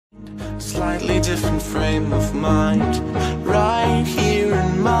Slightly different frame of mind, right here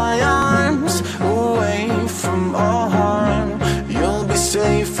in my arms, away from all harm. You'll be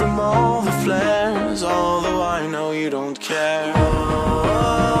safe from all the flares, although I know you don't care.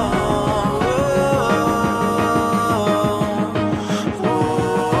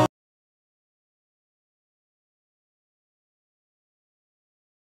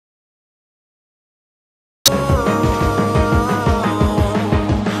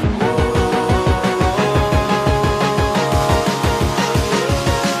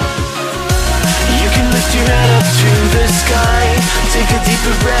 Take a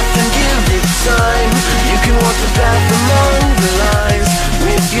deeper breath and give it time. You can walk the path among the lines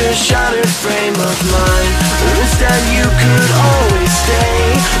with your shattered frame of mind. Or instead you could always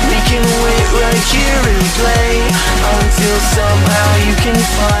stay. We can wait right here and play until somehow you can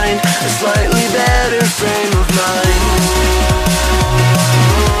find a slightly better frame of mind.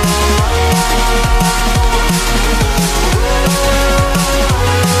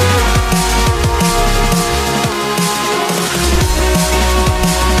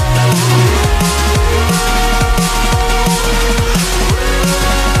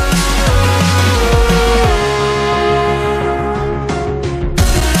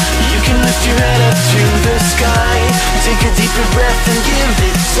 Take a deeper breath and give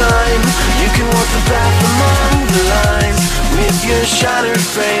it time. You can walk the path among the lines with your shattered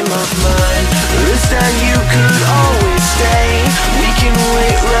frame of mind. Or instead you could always stay. We can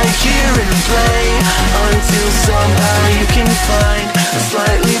wait right here and play until somehow you can find a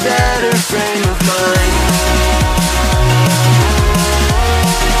slightly better frame